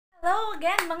Hello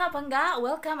again mga pangga!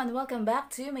 Welcome and welcome back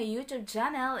to my YouTube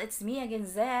channel. It's me again,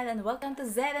 Zed, and welcome to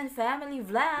Zed and Family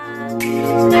Vlog!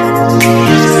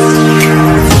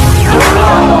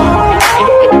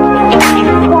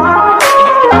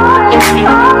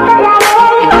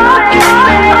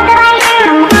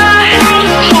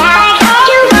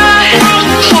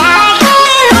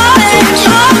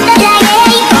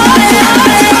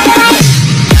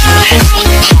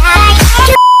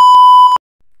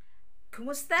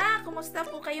 Kumusta? Kumusta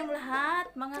po kayong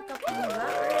lahat? Mga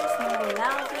kapanggaers, mga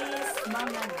lovies,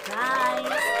 mga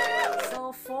guys.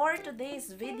 So for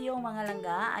today's video mga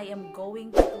langga, I am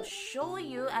going to show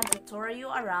you and to tour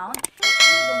you around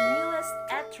the newest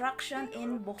attraction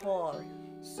in Bohol.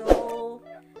 So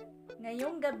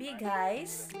ngayong gabi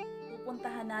guys,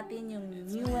 pupuntahan natin yung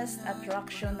newest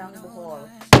attraction ng Bohol.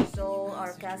 So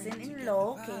our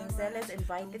cousin-in-law, King Celes,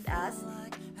 invited us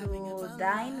to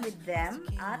dine with them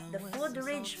at the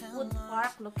Foodridge Food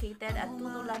Park located at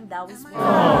Totolan Dauis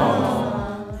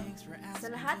Bohol. Sa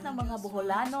lahat ng mga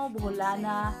Boholano,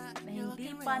 Boholana na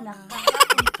hindi pa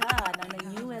nakakapunta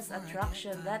ng newest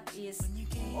attraction, that is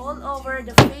all over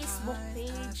the Facebook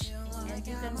page, and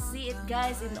you can see it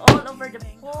guys in all over the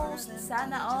post.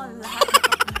 Sana all lahat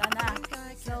nakapunta na.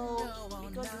 So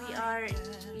because we are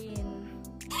in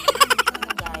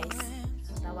guys,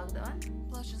 tawag doon?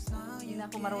 Hindi na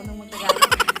ako marunong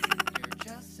mag-Tagalog.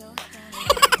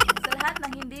 Sa lahat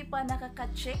ng hindi pa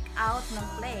nakaka-check out ng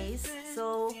place,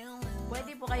 so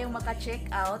pwede po kayong maka-check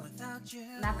out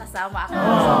na kasama ako.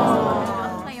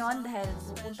 So ngayon dahil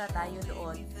pupunta tayo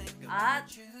doon. At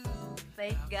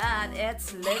thank God,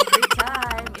 it's libre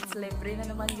time. It's libre na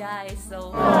naman guys. So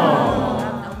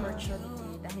grab the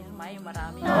opportunity dahil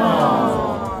marami.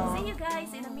 So, see you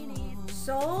guys in a minute.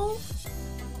 So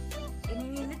in a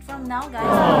minute from now guys,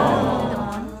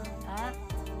 doon. At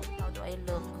how do I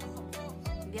look?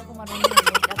 Hindi ako marunong ng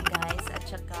makeup guys, at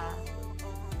saka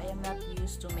I am not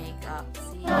used to makeup.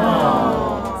 See?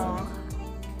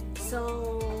 So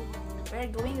we're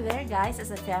going there guys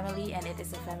as a family, and it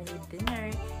is a family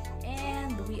dinner,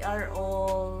 and we are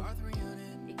all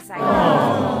excited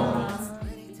about this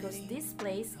because this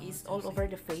place is all over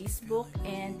the Facebook,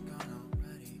 and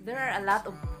there are a lot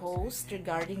of posts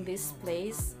regarding this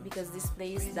place because this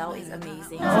place daw is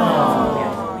amazing. So we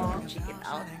are going to check it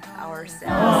out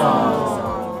ourselves.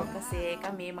 So kasi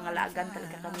kami, mga lagan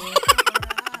talaga kami.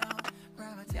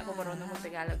 Hindi ako marunong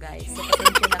mag-Tagalog guys. So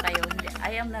pasensya na kayo.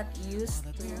 I am not used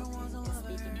to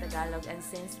speaking Tagalog, and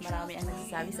since marami ang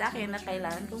nagsasabi sa akin na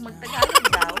kailangan kong mag-Tagalog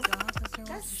daw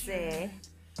kasi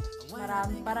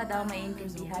marami para daw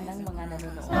maintindihan ng mga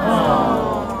nanonood.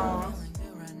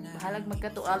 Halag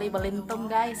magkatuali balintong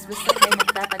guys, basta kayo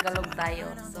nagtatagalog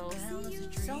tayo.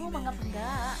 So mga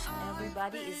pangga,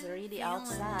 everybody is already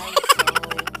outside, so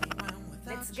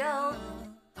let's go.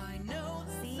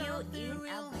 See you in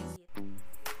a minute.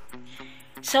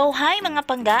 So hi mga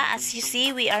pangga, as you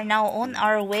see, we are now on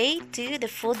our way to the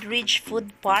Foodridge Food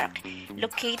Park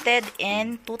located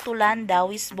in Totolan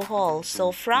Dauis Bohol. So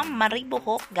from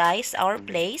Maribohok guys, our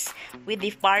place, we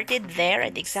departed there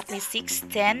at exactly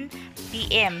 6:10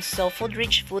 p.m. So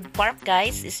Foodridge Food Park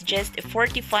guys is just a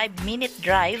 45-minute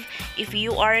drive if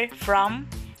you are from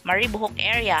Maribohok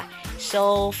area.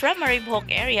 So from Maribohok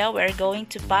area, we're going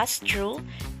to pass through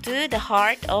to the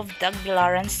heart of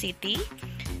Tagbilaran City,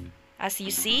 as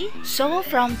you see. So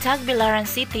from Tagbilaran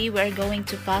City, we're going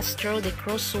to pass through the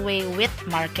Crossway Wheat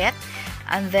Market,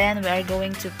 and then we're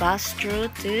going to pass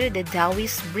through to the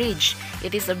Dauis Bridge.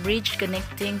 It is a bridge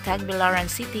connecting Tagbilaran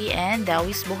City and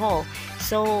Dauis Bohol.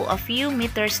 So a few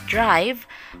meters drive,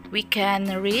 we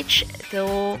can reach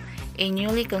to a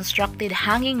newly constructed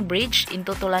hanging bridge in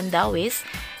Totolan Dauis.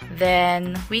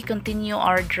 Then we continue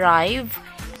our drive.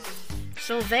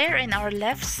 So there in our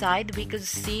left side, we could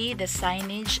see the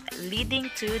signage leading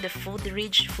to the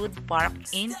Foodridge Food Park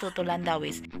in Totolan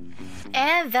Dauis.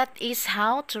 And that is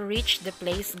how to reach the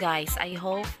place guys. I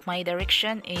hope my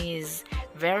direction is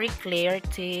very clear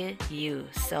to you.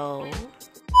 So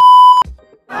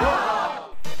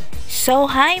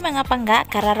hi mga pangga,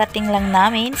 kararating lang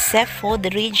namin sa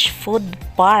Foodridge Food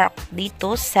Park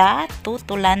dito sa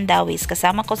Totolan Dauis.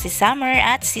 Kasama ko si Summer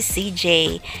at si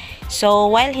CJ.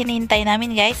 So while hinihintay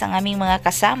namin guys ang aming mga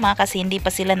kasama kasi hindi pa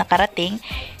sila nakarating,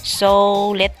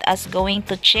 so let us going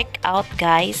to check out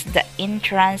guys the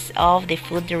entrance of the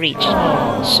Foodridge.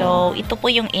 So ito po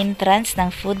yung entrance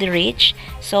ng Foodridge.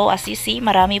 So as you see,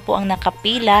 marami po ang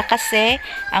nakapila kasi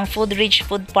ang Foodridge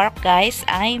Food Park guys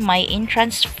ay may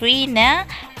entrance free na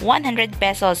 100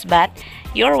 pesos, but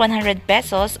your 100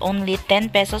 pesos, only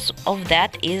 10 pesos of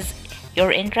that is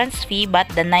your entrance fee, but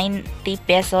the 90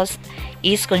 pesos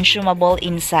is consumable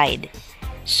inside.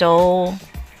 So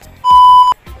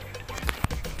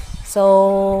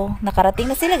nakarating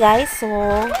na sila guys. So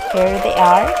here they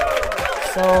are.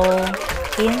 So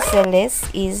King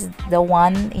Celeste is the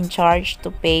one in charge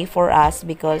to pay for us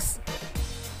because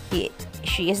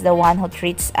she is the one who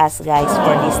treats us guys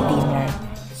for this dinner.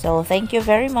 So thank you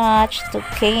very much to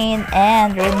Kane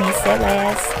and Remy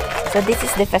Celeste. So this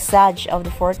is the facade of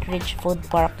the Fortridge Food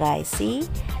Park guys. See?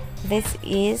 This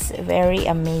is very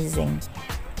amazing.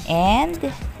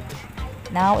 And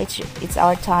now it's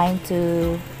our time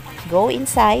to go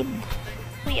inside.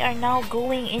 We are now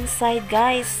going inside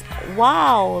guys.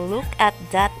 Wow, look at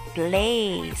that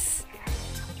place.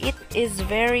 It is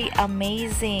very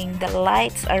amazing. The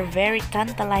lights are very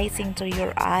tantalizing to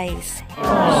your eyes. So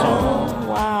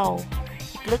wow,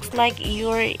 it looks like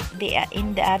you're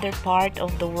in the other part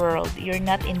of the world. You're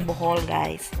not in Bohol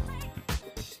guys.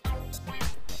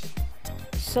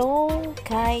 So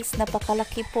guys,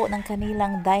 napakalaki po ng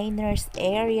kanilang diners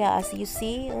area as you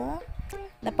see.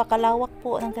 Napakalawak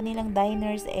po ng kanilang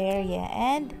diners area,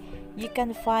 and you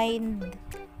can find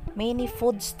many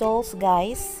food stalls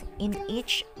guys in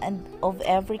each and of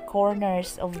every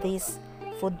corners of this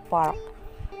food park.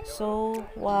 So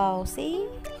wow, see,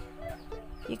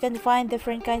 you can find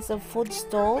different kinds of food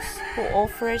stalls who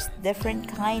offers different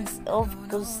kinds of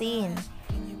cuisine.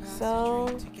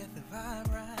 So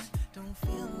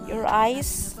your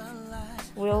eyes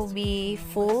will be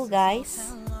full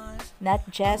guys, not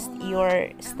just your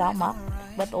stomach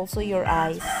but also your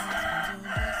eyes.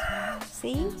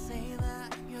 See,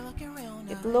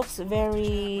 it looks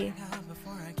very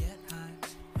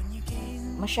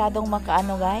masyadong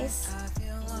makaano guys,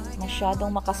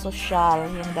 masyadong makasosyal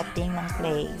yung dating ng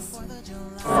place.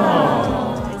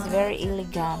 So it's very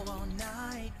elegant,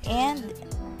 and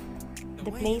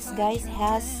the place guys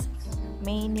has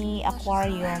many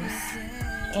aquariums,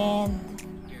 and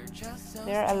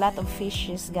there are a lot of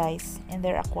fishes guys in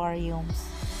their aquariums.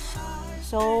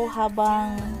 So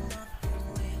habang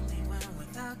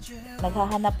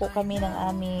naghahanap po kami ng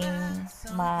aming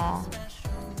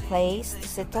place to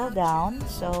settle down,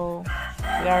 so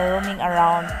we are roaming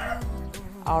around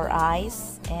our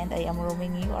eyes, and I am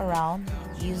roaming you around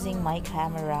using my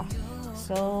camera.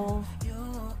 So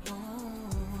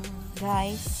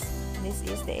guys, this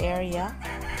is the area.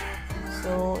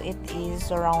 So it is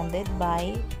surrounded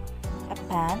by a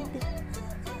pond,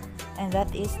 and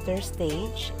that is their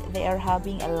stage. They are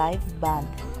having a live band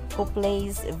who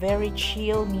plays very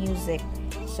chill music.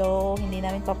 So hindi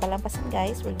namin papalampasan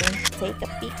guys, we're going to take a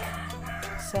peek.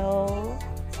 So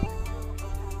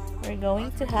we're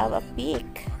going to have a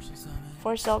peek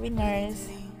for souvenirs.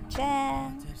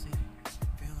 Jan!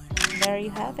 There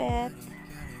you have it.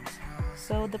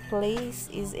 So the place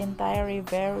is entirely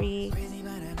very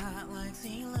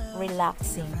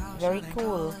relaxing, very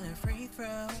cool.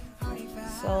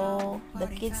 So the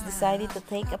kids decided to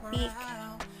take a peek.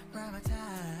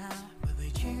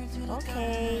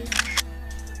 Okay.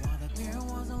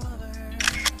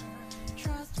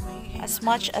 As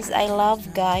much as I love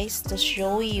guys to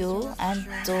show you and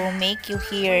to make you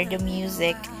hear the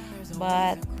music,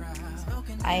 but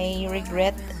I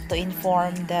regret to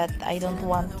inform that I don't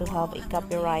want to have a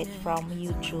copyright from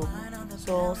YouTube.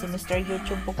 So si Mr.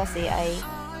 YouTube po kasi ay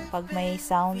pag may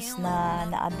sounds na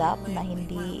na-adapt na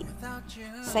hindi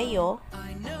sa'yo,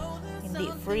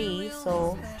 hindi free,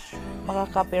 so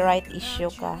maka-copyright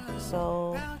issue ka.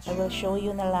 So I will show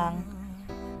you na lang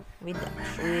with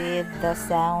the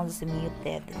sounds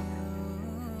muted.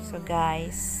 So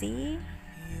guys, see,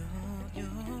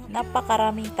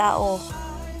 napakaraming tao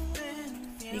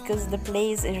because the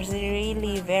place is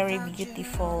really very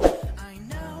beautiful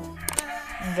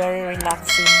and very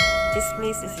relaxing. This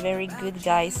place is very good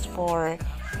guys for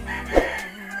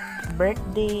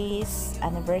birthdays,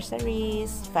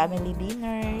 anniversaries, family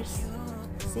dinners.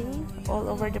 See, all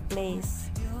over the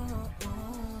place.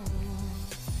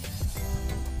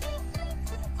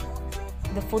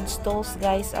 The food stalls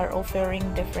guys are offering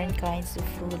different kinds of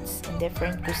foods and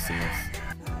different cuisines.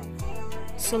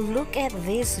 So look at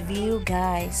this view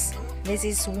guys. This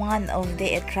is one of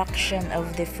the attraction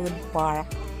of the food park,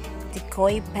 the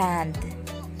koi pond.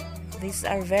 These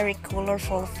are very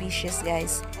colorful fishes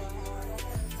guys.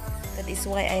 That is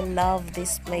why I love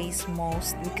this place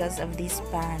most, because of this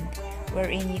pond,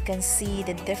 wherein you can see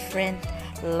the different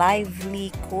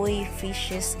lively koi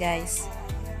fishes guys.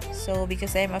 So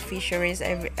because I'm a fisherist,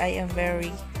 I am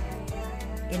very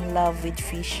in love with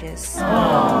fishes.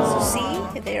 So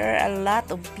see, there are a lot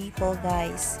of people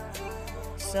guys.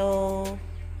 So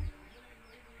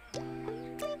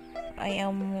I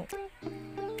am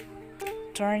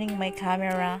turning my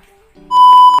camera.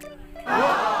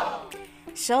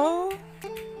 So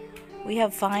we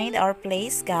have find our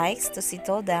place, guys, to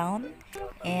settle down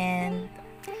and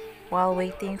while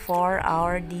waiting for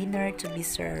our dinner to be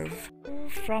served.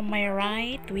 From my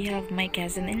right, we have my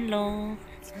cousin-in-law,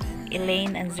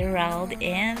 Elaine and Gerald,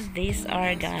 and these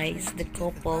are, guys, the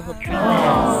couple who treated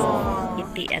us,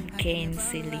 Iti and Kane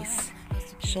Silis.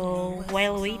 So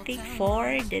while waiting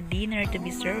for the dinner to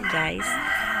be served, guys,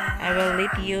 I will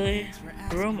let you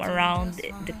roam around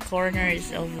the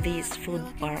corners of this food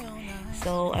park.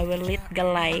 So I will let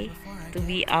Galay to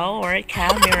be our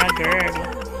camera girl.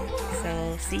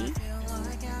 So see,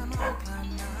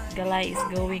 Galay is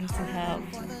going to have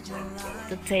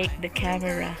to take the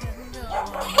camera.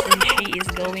 So she is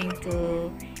going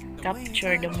to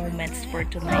capture the moments for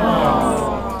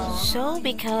tonight. So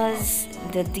because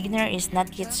the dinner is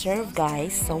not yet served,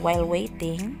 guys, so while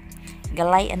waiting,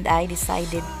 Galay and I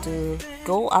decided to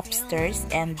go upstairs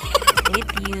and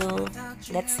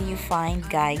let's see you find,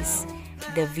 guys,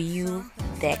 the view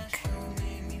deck.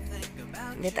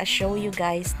 Let us show you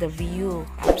guys the view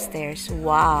upstairs.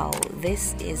 Wow,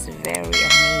 this is very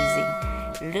amazing.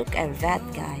 Look at that,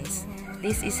 guys.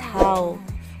 This is how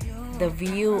the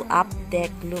view up deck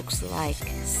looks like.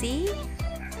 See?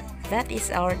 That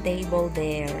is our table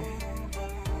there.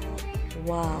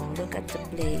 Wow, look at the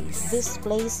place. This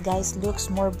place, guys,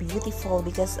 looks more beautiful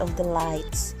because of the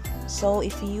lights. So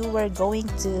if you were going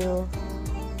to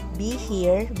be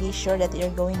here, be sure that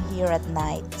you're going here at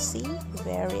night. See?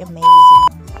 Very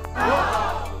amazing.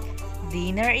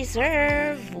 Dinner is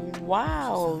served.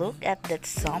 Wow, look at that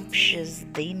sumptuous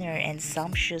dinner and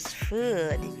sumptuous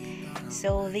food.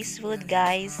 So this food,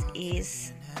 guys,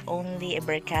 is only a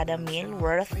barkada meal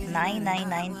worth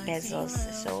 999 pesos.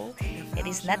 So it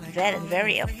is not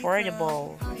very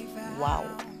affordable. Wow.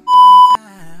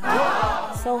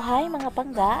 So hi mga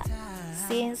pangga.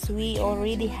 Since we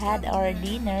already had our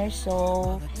dinner,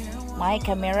 so my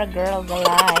camera girl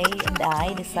Galay and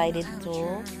I decided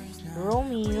to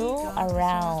roam you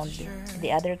around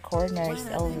the other corners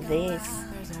of this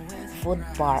food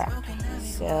park.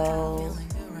 So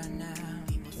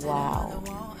wow.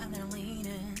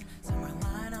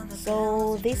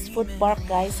 So this food park,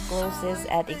 guys, closes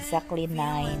at exactly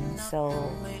 9. So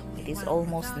it is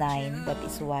almost 9. That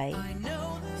is why.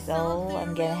 So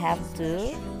I'm gonna have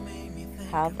to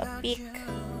have a peek.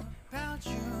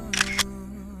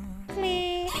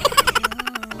 Click.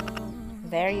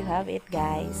 There you have it,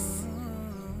 guys.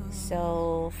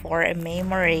 So for a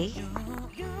memory,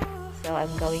 so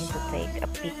I'm going to take a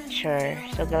picture.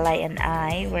 So Galay and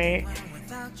I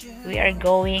we are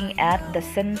going at the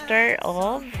center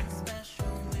of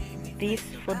this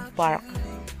food park.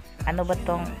 Ano ba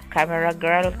tong camera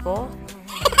girl ko?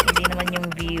 Hindi naman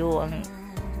yung view ang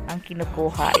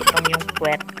kinukuha, itong yung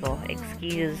puwet ko.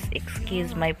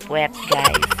 Excuse my puwet,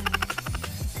 guys.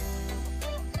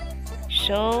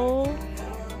 So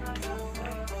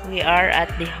we are at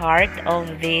the heart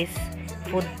of this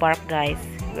food park, guys.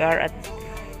 We are at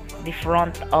the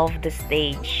front of the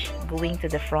stage, going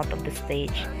to the front of the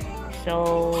stage.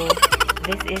 So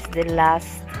this is the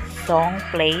last song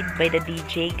played by the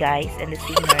DJ, guys, and the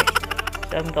singers.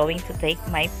 So I'm going to take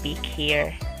my peek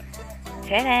here.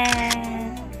 Ta-da!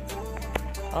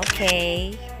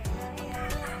 Okay,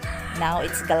 now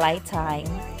it's Galay time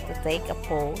to take a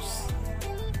pose,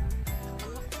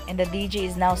 and the DJ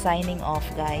is now signing off,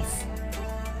 guys.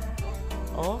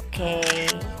 Okay,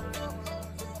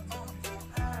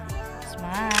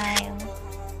 smile.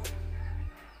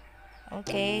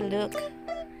 Okay, look,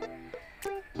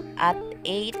 at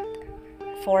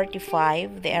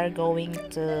 8:45 they are going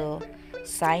to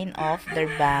sign off their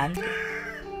band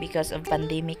because of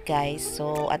pandemic, guys.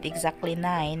 So at exactly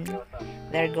 9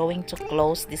 they're going to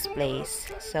close this place.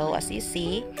 So as you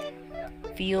see,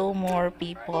 few more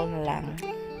people na lang.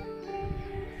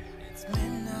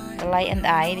 Galay and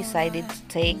I decided to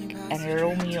take and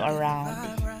roam you around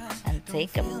and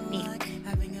take a peek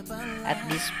at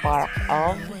this park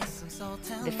of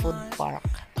the food park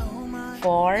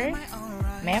for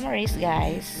memories,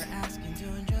 guys.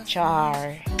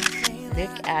 Char,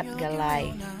 look at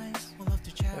Galay.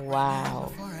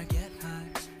 Wow.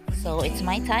 So it's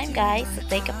my time, guys, to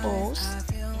take a pose.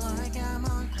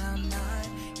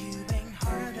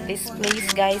 This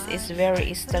place, guys, is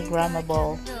very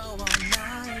Instagrammable.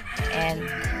 And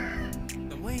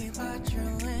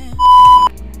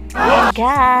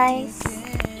guys,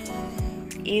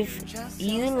 if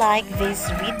you like this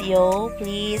video,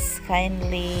 please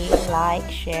kindly like,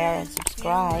 share, and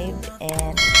subscribe,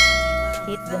 and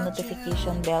hit the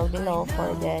notification bell below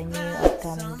for the new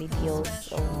upcoming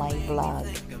videos of my vlog.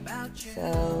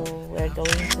 So we're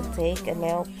going to take a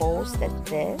little post at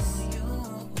this.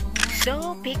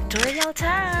 So pictorial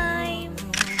time!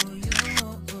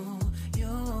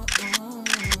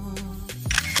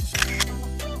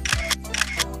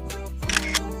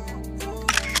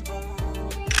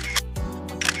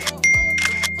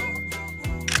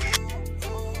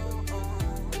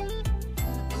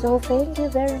 So thank you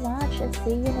very much and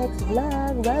see you next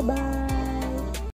vlog. Bye bye.